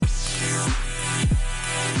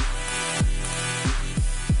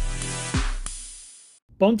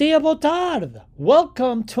Bom dia, boa tarde.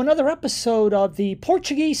 Welcome to another episode of the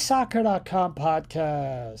PortugueseSoccer.com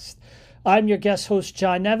podcast. I'm your guest host,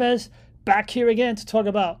 John Neves, back here again to talk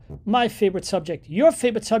about my favorite subject, your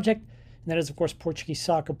favorite subject, and that is, of course, Portuguese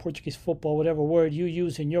soccer, Portuguese football, whatever word you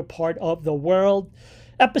use in your part of the world.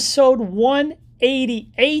 Episode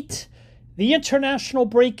 188. The international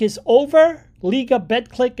break is over. Liga,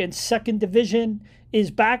 Betclic, and second division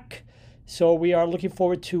is back. So we are looking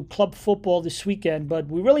forward to club football this weekend. But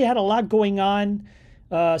we really had a lot going on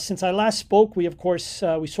since I last spoke. We, of course,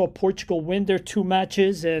 we saw Portugal win their two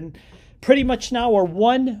matches and pretty much now are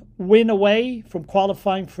one win away from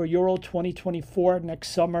qualifying for Euro 2024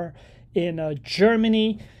 next summer in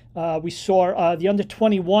Germany. We saw the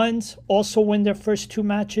under-21s also win their first two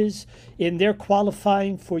matches in their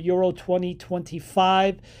qualifying for Euro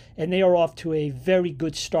 2025, and they are off to a very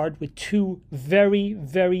good start with two very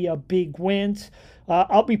big wins.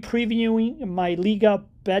 I'll be previewing my Liga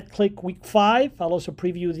Betclic Week 5. I'll also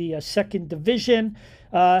preview the second division.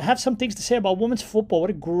 Have some things to say about women's football. What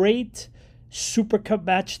a great Super Cup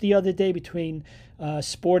match the other day between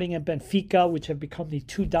Sporting and Benfica, which have become the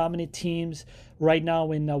two dominant teams right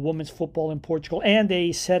now in women's football in Portugal, and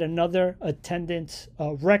they set another attendance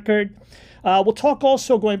record. We'll talk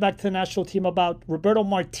also, going back to the national team, about Roberto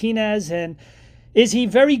Martinez, and is he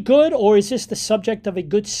very good, or is this the subject of a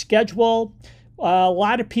good schedule? A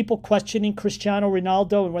lot of people questioning Cristiano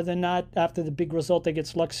Ronaldo and whether or not, after the big result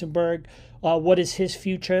against Luxembourg, what is his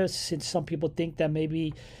future, since some people think that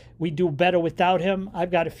maybe we do better without him.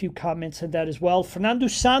 I've got a few comments on that as well. Fernando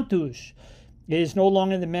Santos is no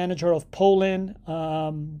longer the manager of Poland.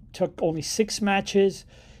 Took only 6 matches,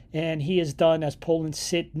 and he is done as Poland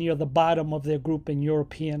sit near the bottom of their group in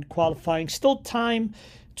European qualifying. Still time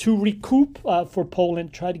to recoup for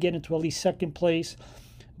Poland, try to get into at least second place.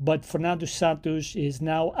 But Fernando Santos is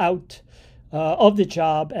now out of the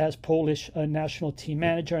job as Polish national team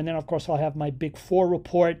manager. And then, of course, I'll have my Big Four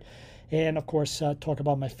report. And, of course, talk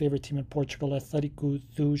about my favorite team in Portugal, Atlético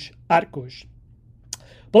dos Arcos.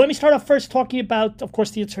 But let me start off first talking about, of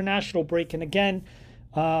course, the international break. And again,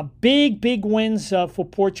 big wins for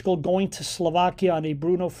Portugal, going to Slovakia on a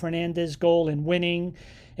Bruno Fernandes goal and winning.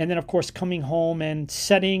 And then, of course, coming home and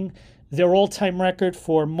setting their all-time record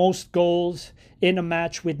for most goals in a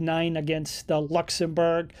match with 9 against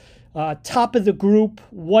Luxembourg. Top of the group,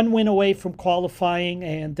 1 win away from qualifying.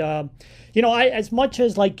 And, I, as much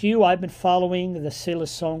as like you, I've been following the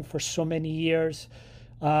Seleção for so many years.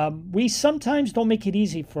 We sometimes don't make it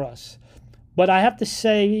easy for us. But I have to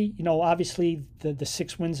say, obviously the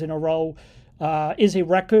 6 wins in a row is a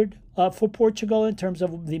record for Portugal in terms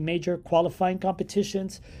of the major qualifying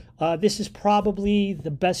competitions. This is probably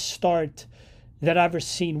the best start that I've ever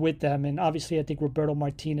seen with them. And obviously, I think Roberto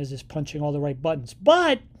Martinez is punching all the right buttons.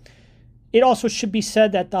 But it also should be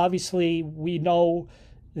said that obviously we know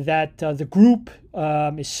that the group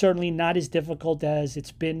is certainly not as difficult as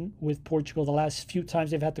it's been with Portugal the last few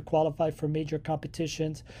times they've had to qualify for major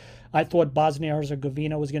competitions. I thought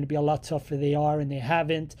Bosnia-Herzegovina was going to be a lot tougher. They are, and they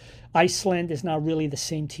haven't. Iceland is not really the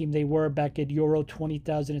same team they were back at Euro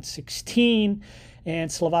 2016,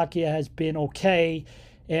 and Slovakia has been okay.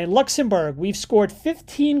 And Luxembourg, we've scored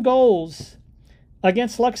 15 goals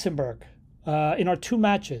against Luxembourg in our 2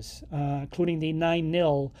 matches, including the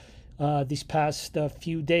 9-0 these past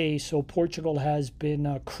few days. So Portugal has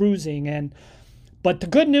been cruising. But the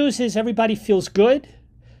good news is everybody feels good.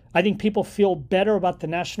 I think people feel better about the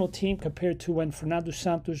national team compared to when Fernando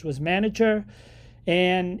Santos was manager.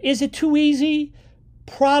 And is it too easy?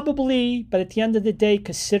 Probably. But at the end of the day,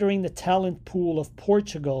 considering the talent pool of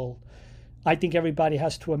Portugal, I think everybody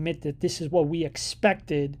has to admit that this is what we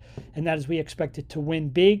expected, and that is we expected to win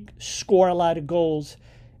big, score a lot of goals,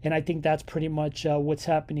 and I think that's pretty much what's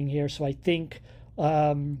happening here. So I think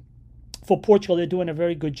for Portugal, they're doing a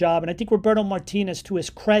very good job, and I think Roberto Martinez, to his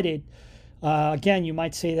credit, again, you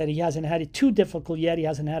might say that he hasn't had it too difficult yet. He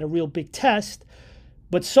hasn't had a real big test,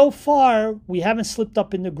 but so far, we haven't slipped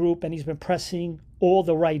up in the group, and he's been pressing all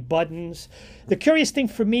the right buttons. The curious thing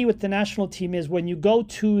for me with the national team is when you go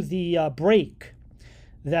to the break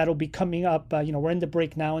that'll be coming up, we're in the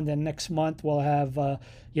break now, and then next month we'll have,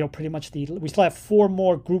 pretty much we still have 4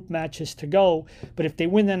 more group matches to go. But if they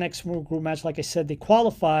win the next group match, like I said, they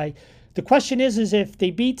qualify. The question is if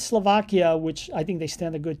they beat Slovakia, which I think they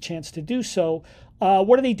stand a good chance to do so,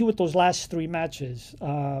 what do they do with those last 3 matches?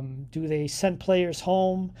 Do they send players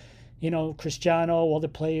home? Cristiano, all the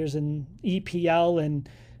players in EPL, and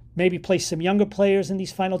maybe play some younger players in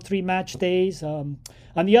these final 3 match days. On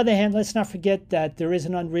the other hand, let's not forget that there is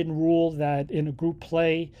an unwritten rule that in a group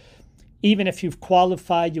play, even if you've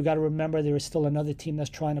qualified, you got to remember there is still another team that's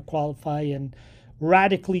trying to qualify. And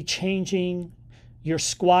radically changing your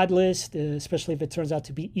squad list, especially if it turns out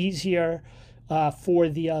to be easier for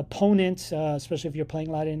the opponents, especially if you're playing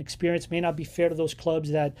a lot of inexperience. May not be fair to those clubs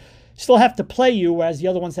that still have to play you, whereas the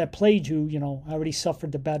other ones that played you, already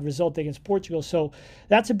suffered the bad result against Portugal. So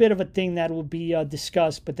that's a bit of a thing that will be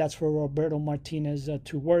discussed, but that's for Roberto Martinez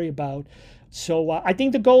to worry about. So I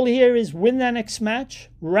think the goal here is win that next match,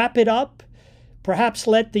 wrap it up, perhaps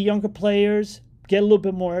let the younger players get a little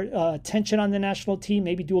bit more attention on the national team,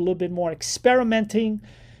 maybe do a little bit more experimenting,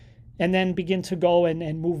 and then begin to go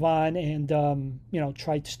and move on and,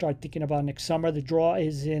 try to start thinking about next summer. The draw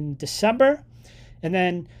is in December. And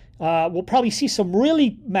then we'll probably see some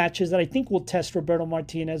really matches that I think will test Roberto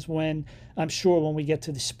Martinez when we get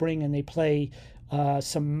to the spring and they play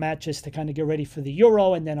some matches to kind of get ready for the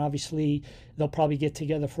Euro. And then obviously they'll probably get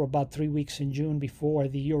together for about 3 weeks in June before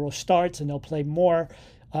the Euro starts, and they'll play more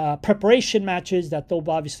preparation matches that they'll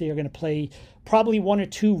obviously are going to play probably one or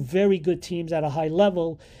two very good teams at a high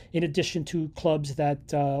level, in addition to clubs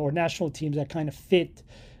that or national teams that kind of fit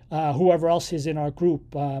whoever else is in our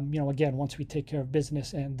group, again, once we take care of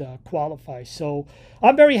business and qualify. So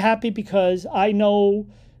I'm very happy because I know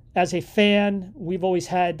as a fan, we've always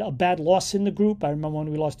had a bad loss in the group. I remember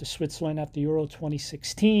when we lost to Switzerland after Euro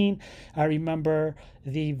 2016. I remember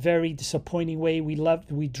the very disappointing way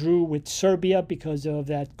we drew with Serbia because of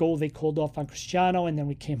that goal they called off on Cristiano, and then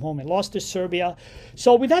we came home and lost to Serbia.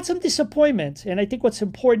 So we've had some disappointments, and I think what's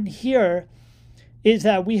important here is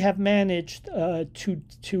that we have managed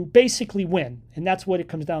to basically win, and that's what it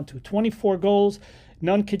comes down to. 24 goals,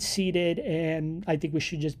 none conceded, and I think we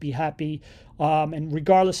should just be happy. And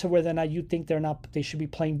regardless of whether or not you think they should be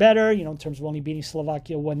playing better, in terms of only beating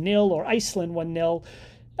Slovakia 1-0 or Iceland 1-0,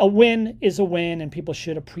 a win is a win, and people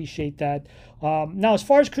should appreciate that. Now, as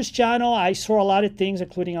far as Cristiano, I saw a lot of things,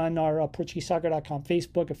 including on our PortugueseSoccer.com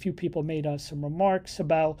Facebook. A few people made some remarks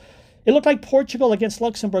about it looked like Portugal against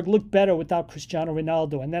Luxembourg looked better without Cristiano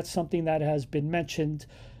Ronaldo, and that's something that has been mentioned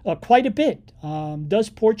quite a bit. Does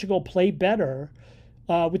Portugal play better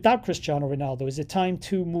without Cristiano Ronaldo? Is it time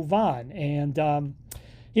to move on? And,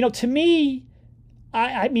 to me,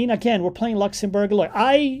 I mean, again, we're playing Luxembourg. Look,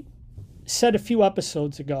 I said a few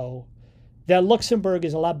episodes ago that Luxembourg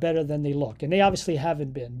is a lot better than they look, and they obviously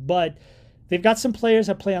haven't been. But they've got some players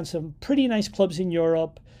that play on some pretty nice clubs in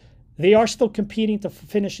Europe. They are still competing to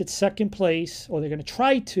finish at second place, or they're going to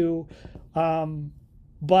try to.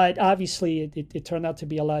 But obviously, it turned out to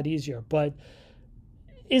be a lot easier. But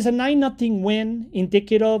is a 9-0 win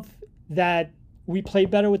indicative that we play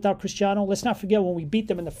better without Cristiano? Let's not forget when we beat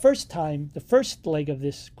them in the first leg of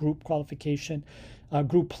this group qualification,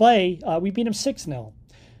 group play, we beat them 6-0.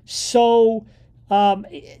 So,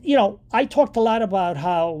 I talked a lot about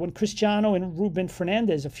how when Cristiano and Ruben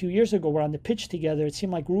Fernandes a few years ago were on the pitch together, it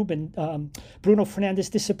seemed like Bruno Fernandes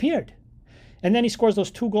disappeared. And then he scores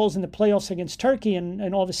those 2 goals in the playoffs against Turkey,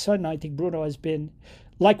 and all of a sudden I think Bruno has been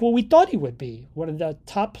like what we thought he would be, one of the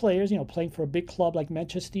top players, playing for a big club like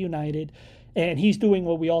Manchester United, and he's doing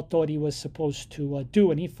what we all thought he was supposed to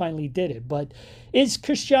do, and he finally did it. But is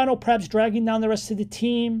Cristiano perhaps dragging down the rest of the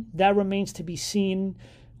team? That remains to be seen.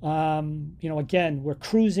 Again, we're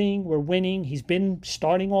cruising, we're winning. He's been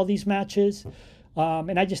starting all these matches.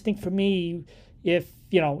 And I just think for me, if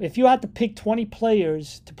you had to pick 20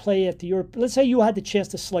 players to play at the Europe, let's say you had the chance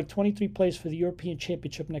to select 23 players for the European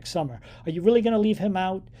Championship next summer, are you really going to leave him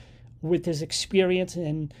out with his experience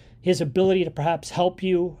and his ability to perhaps help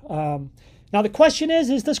you? Now, the question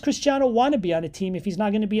is does Cristiano want to be on a team if he's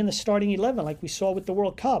not going to be in the starting 11 like we saw with the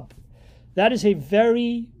World Cup? That is a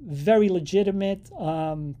very, very legitimate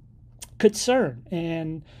concern.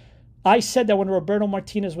 And I said that when Roberto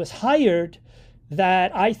Martinez was hired,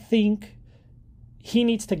 that I think he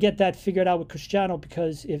needs to get that figured out with Cristiano,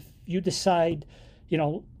 because if you decide,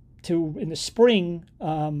 to, in the spring,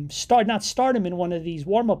 not start him in one of these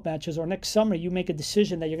warm-up matches, or next summer you make a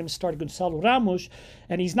decision that you're going to start Gonçalo Ramos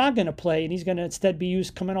and he's not going to play and he's going to instead be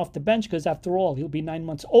used coming off the bench, because after all, he'll be 9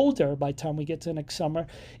 months older by the time we get to next summer.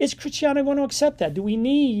 Is Cristiano going to accept that? Do we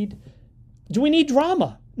need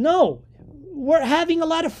drama? No. We're having a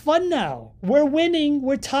lot of fun now. We're winning.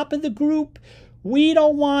 We're top of the group. We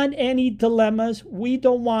don't want any dilemmas. We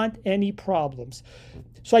don't want any problems.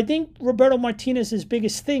 So I think Roberto Martinez's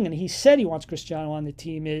biggest thing, and he said he wants Cristiano on the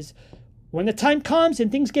team, is when the time comes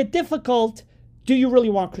and things get difficult, do you really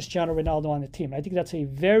want Cristiano Ronaldo on the team? I think that's a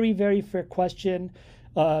very, very fair question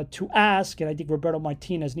to ask, and I think Roberto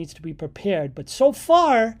Martinez needs to be prepared. But so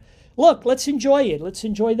far, look, let's enjoy it. Let's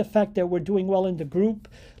enjoy the fact that we're doing well in the group.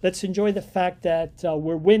 Let's enjoy the fact that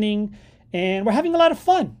we're winning, and we're having a lot of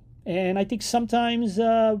fun. And I think sometimes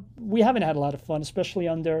we haven't had a lot of fun, especially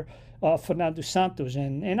under Fernando Santos.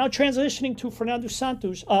 And now transitioning to Fernando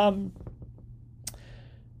Santos,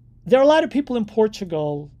 there are a lot of people in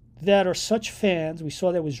Portugal that are such fans. We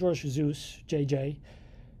saw that with Jorge Jesus, JJ,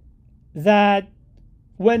 that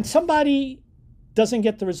when somebody doesn't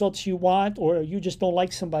get the results you want, or you just don't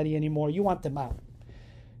like somebody anymore, you want them out.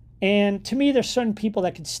 And to me, there's certain people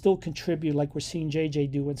that can still contribute, like we're seeing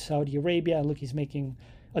JJ do in Saudi Arabia. And look, he's making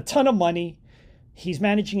a ton of money. He's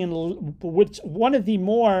managing in one of the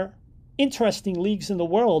more interesting leagues in the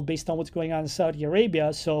world based on what's going on in Saudi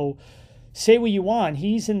Arabia. So say what you want,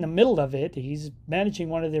 he's in the middle of it. He's managing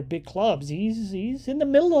one of their big clubs. He's in the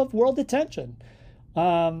middle of world attention.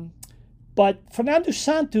 But Fernando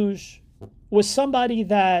Santos was somebody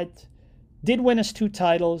that did win us 2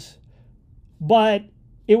 titles, but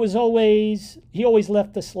he always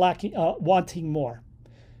left us lacking, wanting more.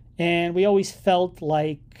 And we always felt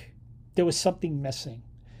like there was something missing.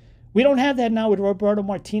 We don't have that now with Roberto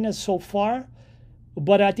Martinez so far,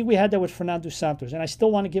 but I think we had that with Fernando Santos. And I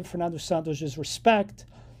still want to give Fernando Santos his respect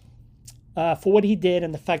for what he did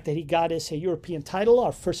and the fact that he got us a European title,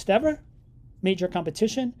 our first ever major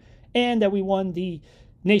competition, and that we won the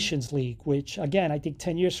Nations League, which, again, I think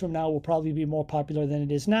 10 years from now will probably be more popular than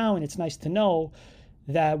it is now. And it's nice to know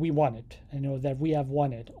that we won it. I know that we have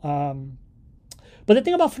won it. But the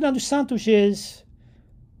thing about Fernando Santos is,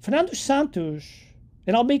 Fernando Santos,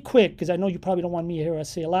 and I'll make quick because I know you probably don't want me here to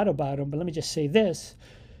say a lot about him, but let me just say this.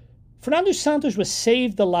 Fernando Santos was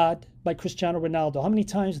saved a lot by Cristiano Ronaldo. How many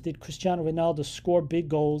times did Cristiano Ronaldo score big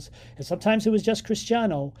goals? And sometimes it was just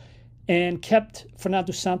Cristiano, and kept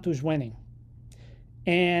Fernando Santos winning.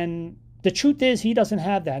 And the truth is, he doesn't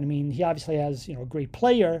have that. I mean, he obviously has, a great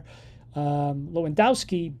player,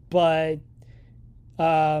 Lewandowski, but,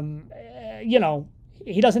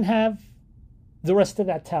 he doesn't have the rest of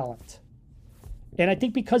that talent. And I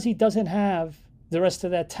think because he doesn't have the rest of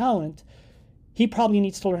that talent, he probably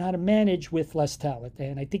needs to learn how to manage with less talent.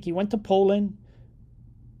 And I think he went to Poland.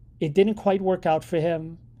 It didn't quite work out for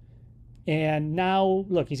him. And now,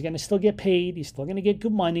 look, he's going to still get paid. He's still going to get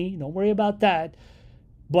good money. Don't worry about that.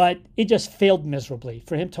 But it just failed miserably.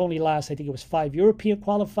 For him to only last, I think it was 5 European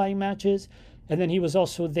qualifying matches. And then he was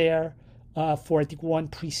also there for, I think, 1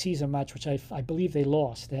 preseason match, which I believe they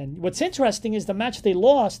lost. And what's interesting is the match they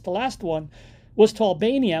lost, the last one, was to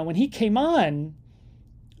Albania. When he came on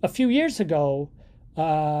a few years ago,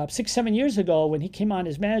 6-7 years ago, when he came on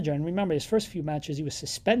as manager, and remember his first few matches he was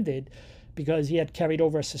suspended because he had carried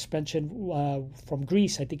over a suspension from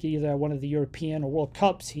Greece. I think either one of the European or World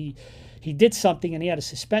Cups. He did something and he had a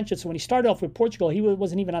suspension. So when he started off with Portugal, he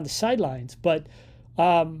wasn't even on the sidelines. But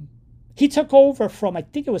he took over from, I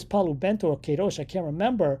think it was Paulo Bento or Queiroz, I can't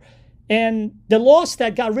remember. And the loss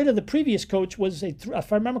that got rid of the previous coach was, if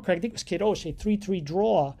I remember correctly, I think it was Queiroz, a 3-3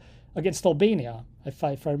 draw against Albania, if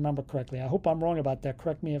I remember correctly. I hope I'm wrong about that.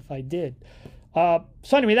 Correct me if I did. So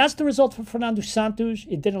anyway, that's the result for Fernando Santos.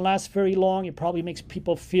 It didn't last very long. It probably makes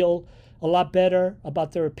people feel a lot better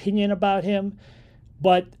about their opinion about him.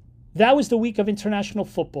 But that was the week of international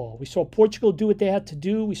football. We saw Portugal do what they had to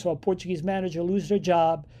do. We saw a Portuguese manager lose their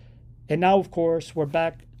job. And now, of course, we're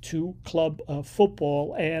back to club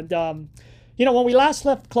football. And, when we last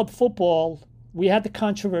left club football, we had the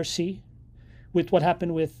controversy with what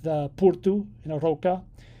happened with Porto in Aroca.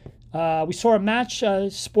 We saw a match,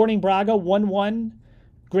 Sporting Braga, 1-1.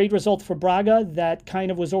 Great result for Braga that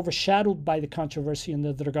kind of was overshadowed by the controversy in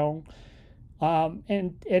the Dragão.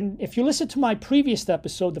 And if you listen to my previous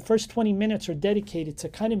episode, the first 20 minutes are dedicated to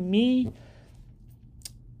kind of me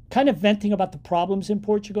venting about the problems in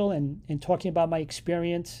Portugal and talking about my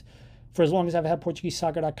experience for as long as I've had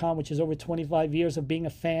PortugueseSoccer.com, which is over 25 years of being a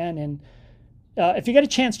fan. And if you get a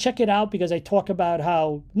chance, check it out because I talk about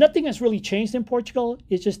how nothing has really changed in Portugal.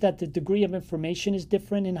 It's just that the degree of information is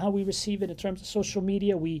different in how we receive it in terms of social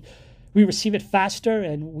media. We receive it faster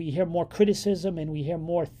and we hear more criticism and we hear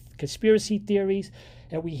more conspiracy theories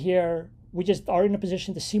and we just are in a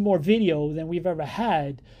position to see more video than we've ever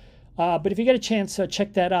had. But if you get a chance,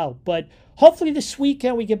 check that out. But hopefully this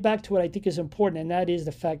weekend we get back to what I think is important, and that is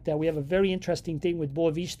the fact that we have a very interesting thing with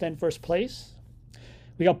Boavista in first place.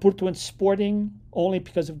 We got Porto and Sporting only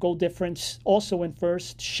because of goal difference, also in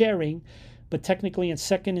first, sharing, but technically in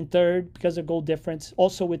second and third because of goal difference,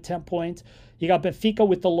 also with 10 points. You got Benfica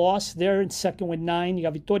with the loss. They're in second with 9. You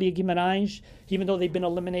got Vitória Guimarães, even though they've been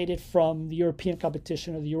eliminated from the European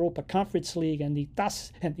competition or the Europa Conference League and the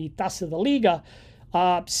Taça da Liga,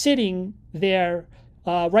 sitting there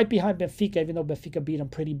right behind Benfica, even though Benfica beat them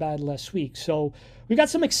pretty bad last week. So we got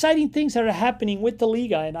some exciting things that are happening with the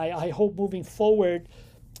Liga, and I hope moving forward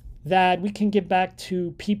that we can get back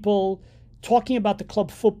to people talking about the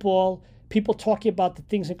club football, people talking about the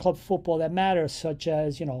things in club football that matter, such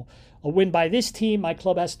as, a win by this team, my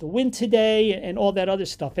club has to win today, and all that other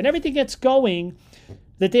stuff. And everything gets going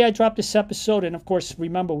the day I drop this episode. And of course,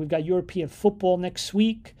 remember, we've got European football next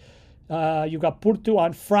week. You've got Porto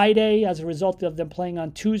on Friday as a result of them playing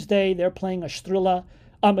on Tuesday. They're playing Estrela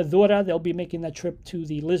Amadora. They'll be making that trip to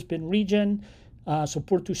the Lisbon region. So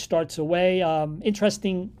Porto starts away.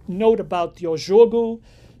 Interesting note about the Jogo,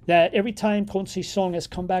 that every time Conceição has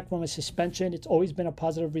come back from a suspension, it's always been a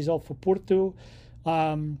positive result for Porto.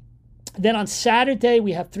 Then on Saturday,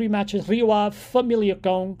 we have 3 matches. Rio Ave,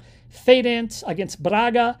 Famalicão, Feirense against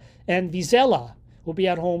Braga, and Vizela will be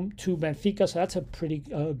at home to Benfica. So that's a pretty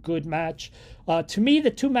good match. To me,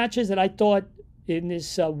 the 2 matches that I thought in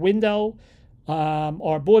this window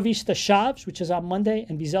are Boavista Chaves, which is on Monday,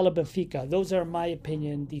 and Vizela Benfica. Those are, in my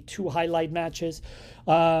opinion, the 2 highlight matches.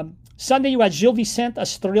 Sunday, you got Gil Vicente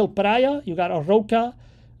Estoril Praia. You got Aroca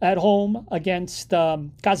at home against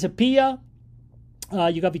Casa Pia.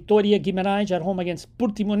 You got Vitória Guimarães at home against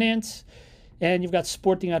Portimonense. And you've got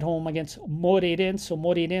Sporting at home against Moreirense. So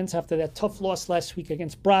Moreirense, after that tough loss last week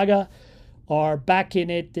against Braga, are back in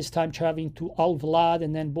it, this time traveling to Alvalade.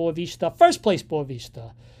 And then Boavista, first place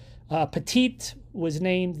Boavista. Petit was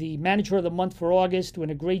named the manager of the month for August,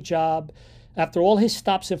 doing a great job. After all his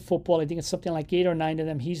stops in football, I think it's something like 8 or 9 of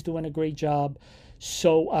them, he's doing a great job.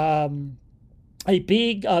 So a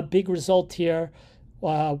big result here.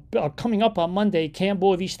 Coming up on Monday, Can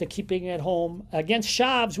Boavista keeping it home against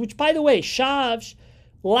Chaves, which, by the way, Chaves,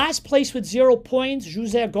 last place with 0 points.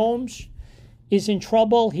 José Gomes is in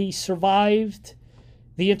trouble. He survived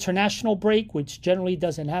the international break, which generally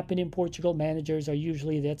doesn't happen in Portugal. Managers are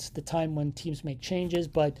usually, that's the time when teams make changes.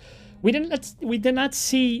 But we did not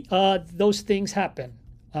see those things happen.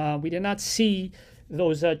 We did not see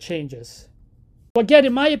those changes. Again,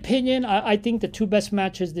 in my opinion, I think the 2 best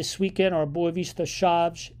matches this weekend are Boavista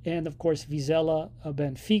Chaves and, of course, Vizela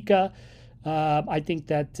Benfica. I think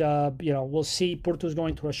that, we'll see. Porto's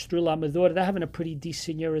going to Estrela Amadora. They're having a pretty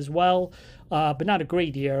decent year as well, but not a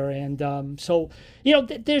great year. And so,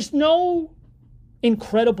 there's no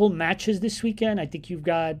incredible matches this weekend. I think you've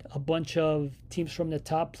got a bunch of teams from the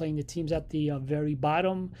top playing the teams at the very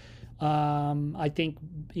bottom. I think,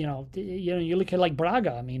 you look at like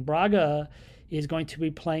Braga. I mean, Braga is going to be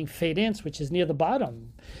playing Feirense, which is near the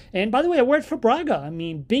bottom. And by the way, a word for Braga. I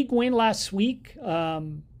mean, big win last week,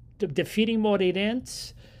 defeating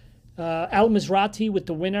Moreirense. Al Mizrati with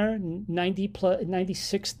the winner,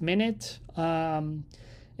 96th minute. Again,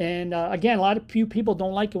 a lot of few people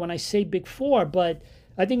don't like it when I say Big Four, but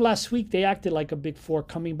I think last week they acted like a Big Four,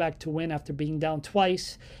 coming back to win after being down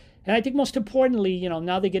twice. And I think most importantly,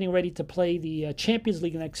 now they're getting ready to play the Champions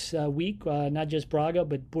League next week, not just Braga,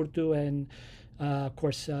 but Porto and, of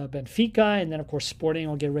course, Benfica. And then, of course, Sporting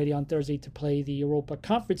will get ready on Thursday to play the Europa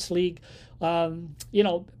Conference League.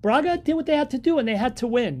 Braga did what they had to do, and they had to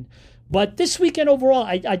win. But this weekend overall,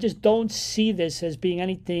 I just don't see this as being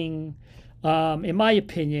anything, in my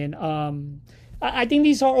opinion. I think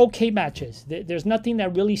these are okay matches. There's nothing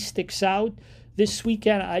that really sticks out this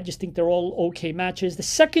weekend. I just think they're all okay matches. The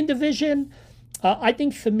second division, I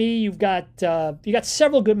think for me, you got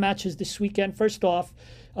several good matches this weekend. First off,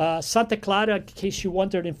 Santa Clara, in case you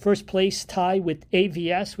wondered, in first place, tie with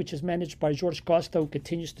AVS, which is managed by Jorge Costa, who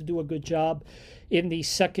continues to do a good job in the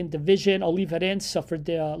second division. Oliveirense suffered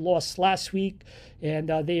their loss last week, and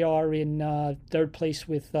they are in third place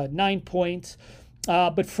with 9 points.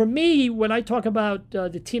 But for me, when I talk about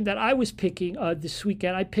the team that I was picking this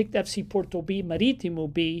weekend, I picked FC Porto B, Maritimo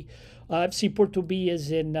B. FC Porto B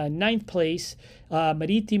is in 9th place.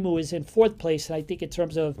 Maritimo is in 4th place. And I think in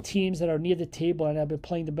terms of teams that are near the table and have been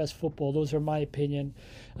playing the best football, those are my opinion.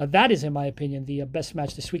 That is, in my opinion, the best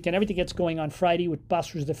match this weekend. Everything gets going on Friday with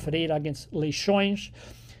Passos de Ferreira against Leixões.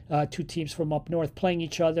 2 teams from up north playing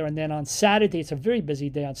each other. And then on Saturday, it's a very busy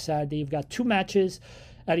day on Saturday. You've got 2 matches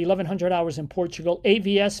at 1100 hours in Portugal.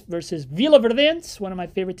 AVS versus Vila Verdense, one of my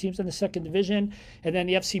favorite teams in the second division. And then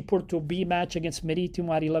the FC Porto B match against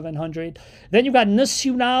Maritimo at 1100. Then you got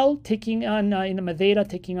Nacional taking on, in the Madeira,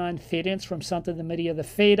 taking on Feirense from Santa Maria de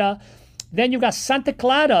Feira. Then you got Santa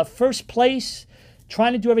Clara, first place,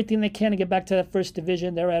 trying to do everything they can to get back to that first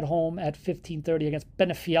division. They're at home at 15:30 against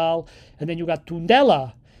Penafiel. And then you got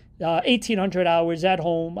Tondela, 1800 hours at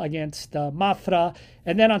home against Mafra.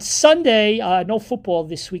 And then on Sunday, no football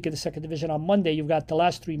this week in the second division. On Monday, you've got the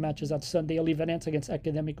last 3 matches on Sunday. Oliveirense against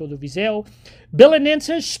Académico do Viseu.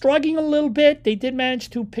 Belenenses struggling a little bit. They did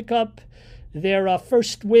manage to pick up their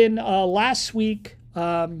first win last week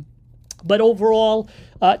But overall,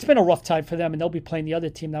 it's been a rough time for them, and they'll be playing the other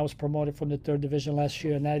team that was promoted from the third division last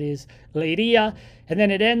year, and that is Liga. And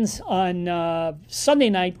then it ends on Sunday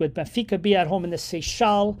night with Benfica B at home in the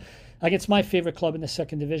Seleção against my favorite club in the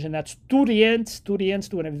second division. That's Portuguese. Portuguese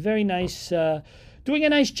doing a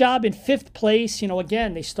nice job in fifth place.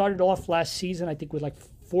 Again, they started off last season, I think, with like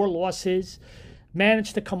 4 losses.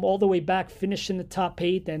 Managed to come all the way back, finish in the top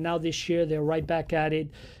 8, and now this year they're right back at it.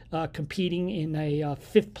 Competing in a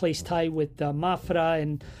fifth place tie with Mafra.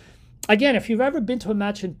 And again, if you've ever been to a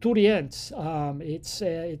match in Portuguese, it's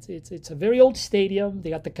a very old stadium. They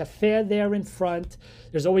got the cafe there in front.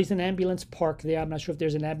 There's always an ambulance parked there. I'm not sure if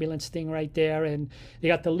there's an ambulance thing right there. And they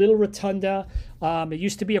got the little rotunda. It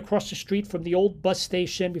used to be across the street from the old bus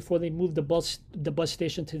station before they moved the bus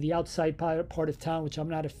station to the outside part of town, which I'm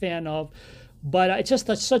not a fan of. But it's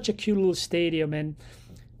just such a cute little stadium. And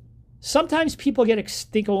sometimes people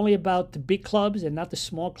think only about the big clubs and not the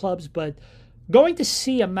small clubs, but going to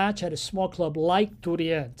see a match at a small club like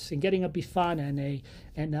Portuguese and getting a bifana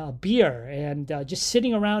and a beer and just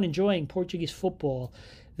sitting around enjoying Portuguese football,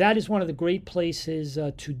 that is one of the great places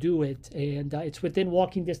to do it. And it's within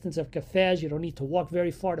walking distance of cafes. You don't need to walk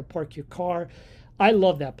very far to park your car. I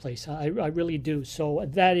love that place. I really do. So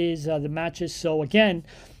that is the matches. So again,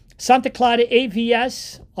 Santa Clara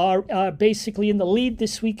AVS are basically in the lead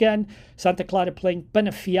this weekend. Santa Clara playing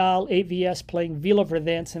Penafiel, AVS playing Vila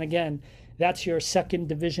Verdense. And again, that's your second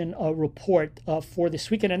division report for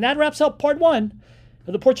this weekend. And that wraps up part 1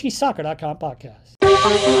 of the PortugueseSoccer.com podcast.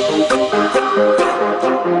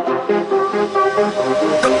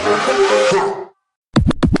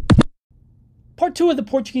 Part 2 of the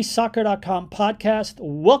PortugueseSoccer.com podcast.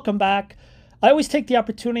 Welcome back. I always take the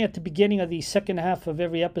opportunity at the beginning of the second half of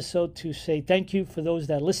every episode to say thank you for those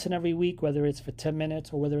that listen every week, whether it's for 10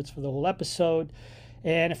 minutes or whether it's for the whole episode.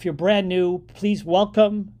 And if you're brand new, please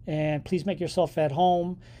welcome and please make yourself at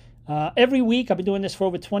home. Every week, I've been doing this for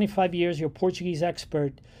over 25 years, your Portuguese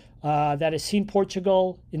expert that has seen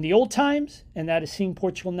Portugal in the old times and that has seen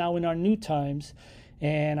Portugal now in our new times.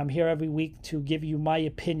 And I'm here every week to give you my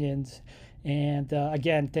opinions. And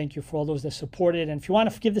again, thank you for all those that support it. And if you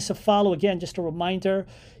want to give this a follow, again, just a reminder,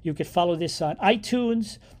 you could follow this on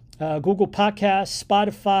iTunes, Google Podcasts,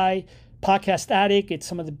 Spotify, Podcast Addict. It's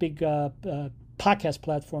some of the big podcast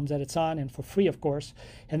platforms that it's on, and for free, of course.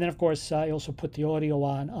 And then, of course, I also put the audio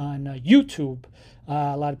on YouTube.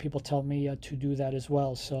 A lot of people tell me to do that as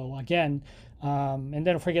well. So again, and then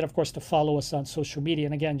don't forget, of course, to follow us on social media.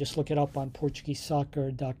 And again, just look it up on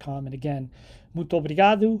PortugueseSoccer.com. And again, muito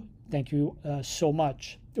obrigado. Thank you so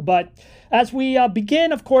much. But as we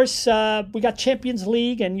begin, of course, we got Champions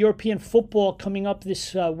League and European football coming up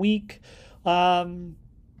this week. And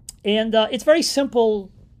it's very simple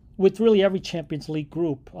with really every Champions League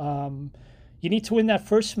group. You need to win that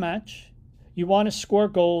first match. You want to score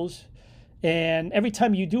goals. And every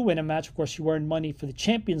time you do win a match, of course, you earn money for the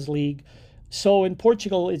Champions League. So in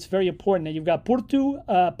Portugal, it's very important that you've got Porto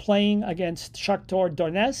playing against Shakhtar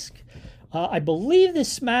Donetsk. I believe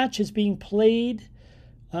this match is being played.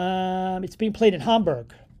 It's being played in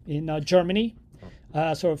Hamburg, in Germany.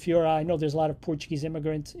 So if you're, I know there's a lot of Portuguese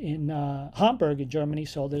immigrants in Hamburg, in Germany.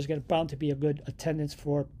 So there's bound to be a good attendance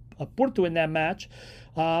for Porto in that match.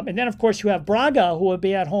 And then, of course, you have Braga, who will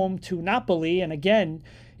be at home to Napoli. And again,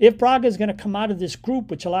 if Braga is going to come out of this group,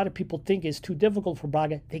 which a lot of people think is too difficult for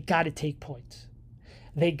Braga, they got to take points.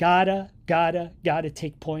 They gotta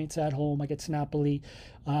take points at home against Napoli.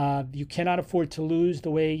 You cannot afford to lose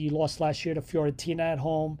the way you lost last year to Fiorentina at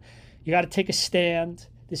home. You got to take a stand.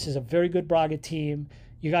 This is a very good Braga team.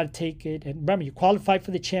 You got to take it. And remember, you qualified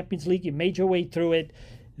for the Champions League. You made your way through it.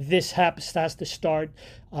 This has to start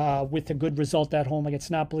with a good result at home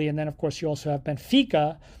against Napoli. And then, of course, you also have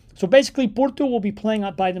Benfica. So basically, Porto will be playing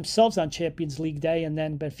by themselves on Champions League day, and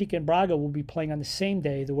then Benfica and Braga will be playing on the same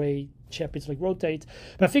day, the way Champions League rotates.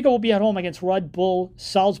 Benfica will be at home against Red Bull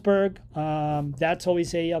Salzburg. That's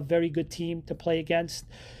always a very good team to play against.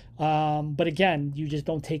 But again, you just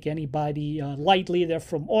don't take anybody lightly. They're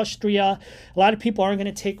from Austria. A lot of people aren't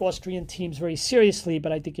going to take Austrian teams very seriously,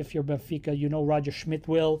 but I think if you're Benfica, you know Roger Schmidt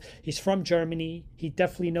will. He's from Germany. He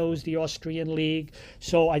definitely knows the Austrian league.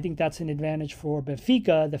 So I think that's an advantage for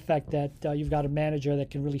Benfica, the fact that you've got a manager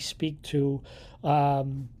that can really speak to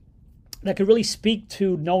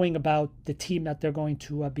knowing about the team that they're going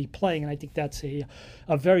to be playing. And I think that's a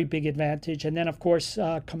very big advantage. And then, of course,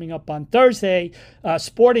 coming up on Thursday,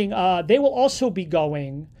 Sporting, they will also be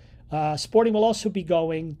going. Sporting will also be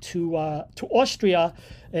going to Austria,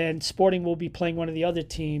 and Sporting will be playing one of the other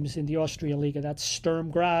teams in the Austrian Liga. That's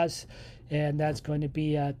Sturm Graz, and that's going to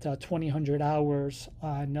be at 2000 hours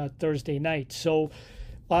on Thursday night. So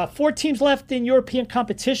 4 teams left in European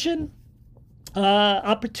competition.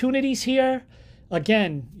 Opportunities here.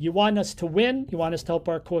 Again, you want us to win. You want us to help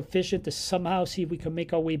our coefficient to somehow see if we can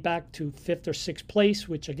make our way back to 5th or 6th place,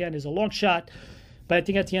 which again is a long shot. But I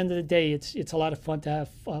think at the end of the day, it's a lot of fun to have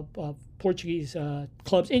Portuguese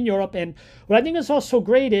clubs in Europe. And what I think is also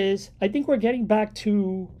great is I think we're getting back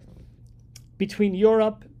to, between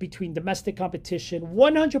Europe, between domestic competition,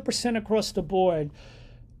 100% across the board.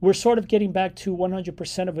 We're sort of getting back to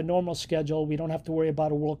 100% of a normal schedule. We don't have to worry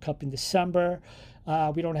about a World Cup in December.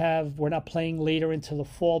 We're not playing later into the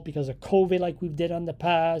fall because of COVID like we did in the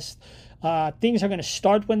past. Things are going to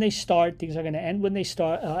start when they start. Things are going to end when they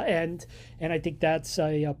end. And I think that's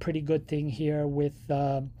a pretty good thing here with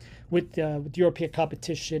European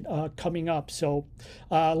competition coming up. So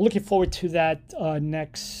looking forward to that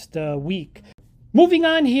next week. Moving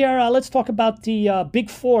on here, let's talk about the Big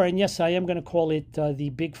Four. And yes, I am going to call it the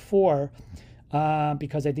Big Four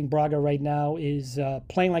because I think Braga right now is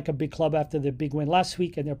playing like a big club after the big win last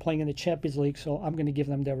week, and they're playing in the Champions League, so I'm going to give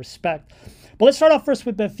them their respect. But let's start off first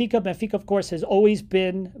with Benfica. Benfica, of course, has always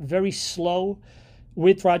been very slow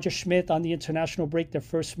with Roger Schmidt on the international break, their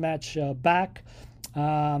first match back.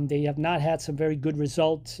 They have not had some very good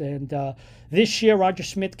results, and this year Roger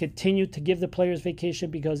Schmidt continued to give the players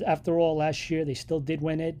vacation because after all, last year they still did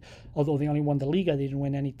win it, although they only won the Liga, they didn't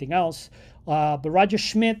win anything else. But Roger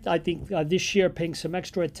Schmidt, I think this year paying some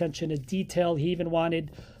extra attention to detail. He even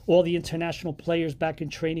wanted all the international players back in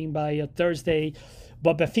training by Thursday.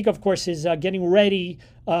 But Benfica, of course, is getting ready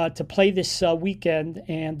to play this weekend,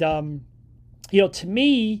 and to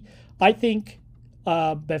me, I think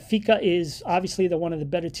Benfica is obviously one of the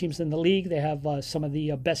better teams in the league. They have some of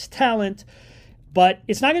the best talent, but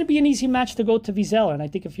it's not going to be an easy match to go to Vizela. And I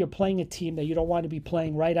think if you're playing a team that you don't want to be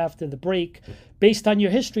playing right after the break, based on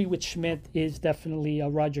your history with Schmidt, is definitely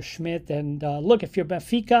Roger Schmidt. And look, if you're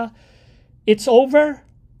Benfica, it's over.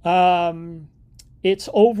 It's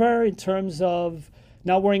over in terms of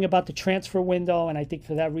not worrying about the transfer window. And I think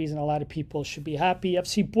for that reason, a lot of people should be happy.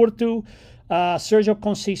 FC Porto, Sergio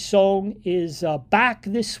Conceição is back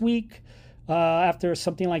this week after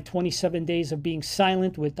something like 27 days of being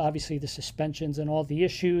silent with obviously the suspensions and all the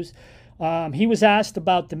issues. He was asked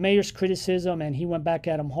about the mayor's criticism, and he went back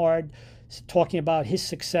at him hard, talking about his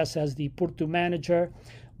success as the Porto manager.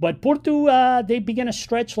 But Porto, they begin a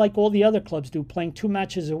stretch like all the other clubs do, playing 2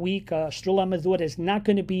 matches a week. Estrela Amadora is not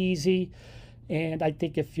going to be easy. And I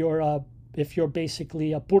think if you're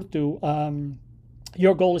basically a Porto,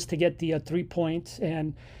 your goal is to get the 3 points,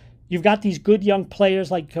 and you've got these good young players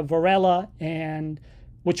like Varela, and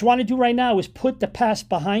what you want to do right now is put the past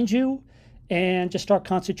behind you and just start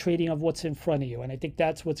concentrating on what's in front of you. And I think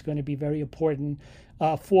that's what's going to be very important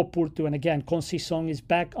for Porto. And again, Conceição is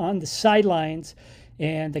back on the sidelines.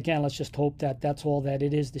 And again, let's just hope that that's all that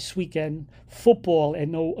it is this weekend. Football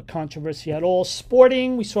and no controversy at all.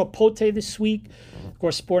 Sporting, we saw Pote this week. Of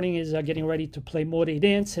course, Sporting is getting ready to play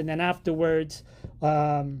Moreirense, and then afterwards,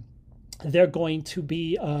 they're going to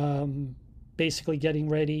be basically getting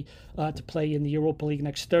ready to play in the Europa League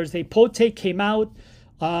next Thursday. Pote came out,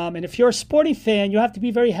 and if you're a Sporting fan, you have to be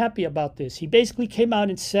very happy about this. He basically came out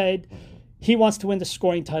and said he wants to win the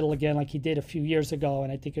scoring title again like he did a few years ago,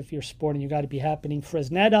 and I think if you're Sporting, you got to be happening.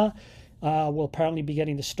 Fresneda will apparently be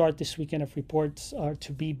getting the start this weekend if reports are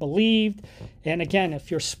to be believed. And again, if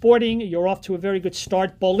you're Sporting, you're off to a very good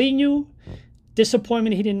start. Paulinho,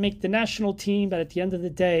 disappointment he didn't make the national team, but at the end of the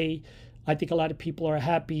day, I think a lot of people are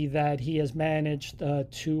happy that he has managed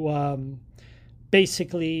to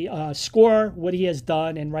basically score what he has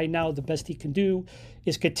done. And right now, the best he can do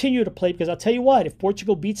is continue to play, because I'll tell you what, if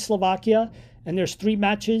Portugal beats Slovakia and there's 3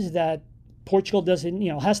 matches that Portugal doesn't,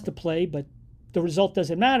 has to play, but the result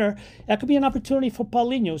doesn't matter, that could be an opportunity for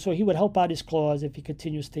Paulinho. So he would help out his cause if he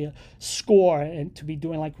continues to score and to be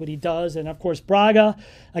doing like what he does. And of course, Braga,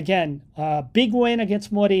 again, big win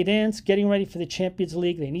against Moreirense, getting ready for the Champions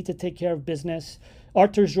League. They need to take care of business.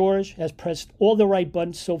 Arthur Jorge has pressed all the right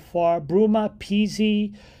buttons so far. Bruma,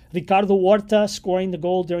 Pizzi, Ricardo Horta scoring the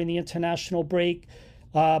goal during the international break.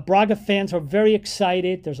 Braga fans are very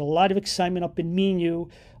excited. There's a lot of excitement up in Minho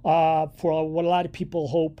for what a lot of people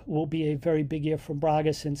hope will be a very big year from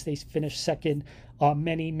Braga, since they finished second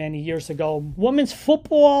many, many years ago. Women's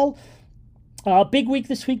football, big week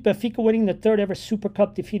this week. Benfica winning the 3rd ever Super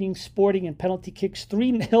Cup, defeating Sporting in penalty kicks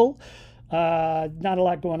 3-0. Not a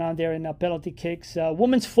lot going on there in penalty kicks.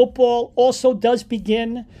 Women's football also does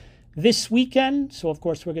begin this weekend, so of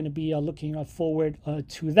course we're going to be looking forward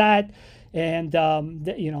to that. And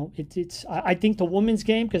it's I think the women's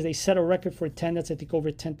game, because they set a record for attendance, I think over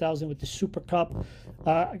 10,000 with the Super Cup.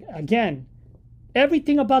 Again,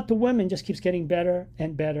 everything about the women just keeps getting better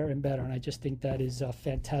and better and better. And I just think that is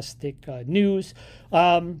fantastic news.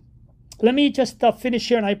 Let me just finish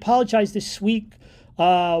here, and I apologize this week.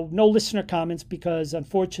 No listener comments because,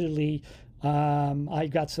 unfortunately, I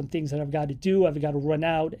got some things that I've got to do. I've got to run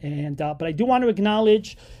out, but I do want to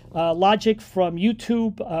acknowledge Logic from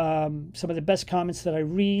YouTube. Some of the best comments that I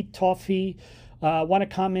read. Toffee. Want to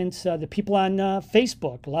comment the people on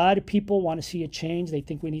Facebook. A lot of people want to see a change. They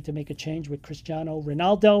think we need to make a change with Cristiano,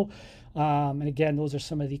 Ronaldo. And again, those are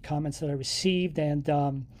some of the comments that I received. And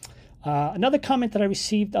another comment that I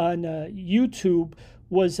received on YouTube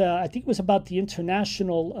was, I think it was about the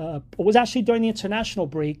international, it was actually during the international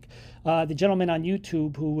break, the gentleman on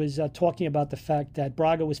YouTube who was talking about the fact that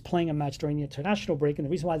Braga was playing a match during the international break. And the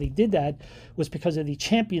reason why they did that was because of the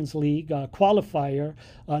Champions League qualifier,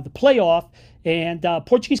 the playoff. And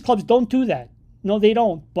Portuguese clubs don't do that. No, they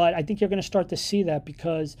don't. But I think you're going to start to see that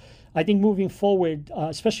because I think moving forward,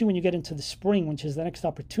 especially when you get into the spring, which is the next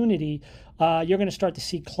opportunity, you're going to start to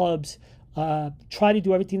see clubs try to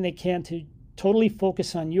do everything they can to totally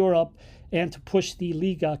focus on Europe and to push the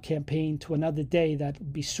Liga campaign to another day that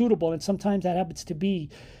would be suitable. And sometimes that happens to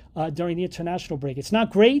be during the international break. It's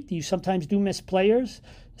not great. You sometimes do miss players,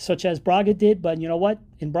 such as Braga did. But you know what?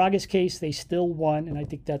 In Braga's case, they still won, and I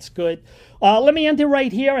think that's good. Let me end it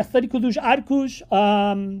right here. Atlético dos Arcos,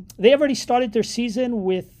 they already started their season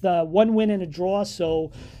with 1 win and a draw,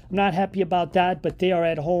 so I'm not happy about that. But they are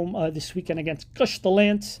at home this weekend against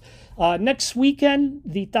Castelans. Next weekend,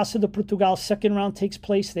 the Taça de Portugal second round takes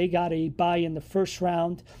place. They got a bye in the first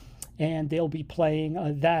round, and they'll be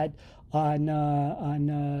playing that on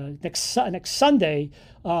next Sunday.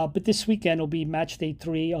 But this weekend will be match day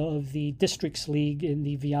 3 of the Districts League in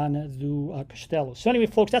the Viana do Castelo. So anyway,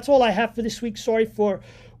 folks, that's all I have for this week. Sorry for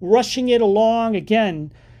rushing it along.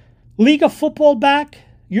 Again, Liga football back.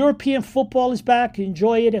 European football is back.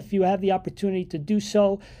 Enjoy it if you have the opportunity to do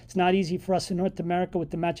so. It's not easy for us in North America with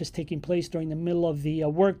the matches taking place during the middle of the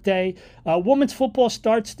workday. Women's football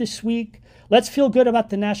starts this week. Let's feel good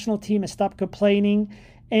about the national team and stop complaining.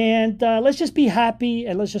 And let's just be happy,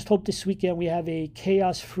 and let's just hope this weekend we have a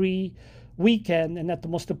chaos-free weekend, and that the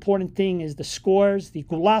most important thing is the scores, the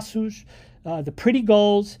golaços, the pretty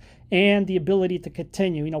goals, and the ability to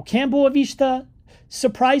continue. You know, can Boavista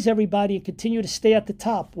surprise everybody and continue to stay at the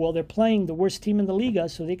top? Well, they're playing the worst team in the Liga,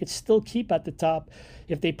 so they could still keep at the top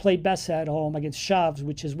if they play best at home against Chaves,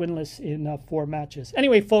 which is winless in 4 matches.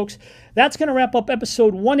 Anyway, folks, that's going to wrap up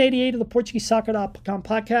episode 188 of the PortugueseSoccer.com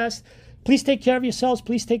podcast. Please take care of yourselves.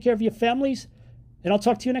 Please take care of your families. And I'll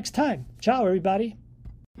talk to you next time. Ciao, everybody.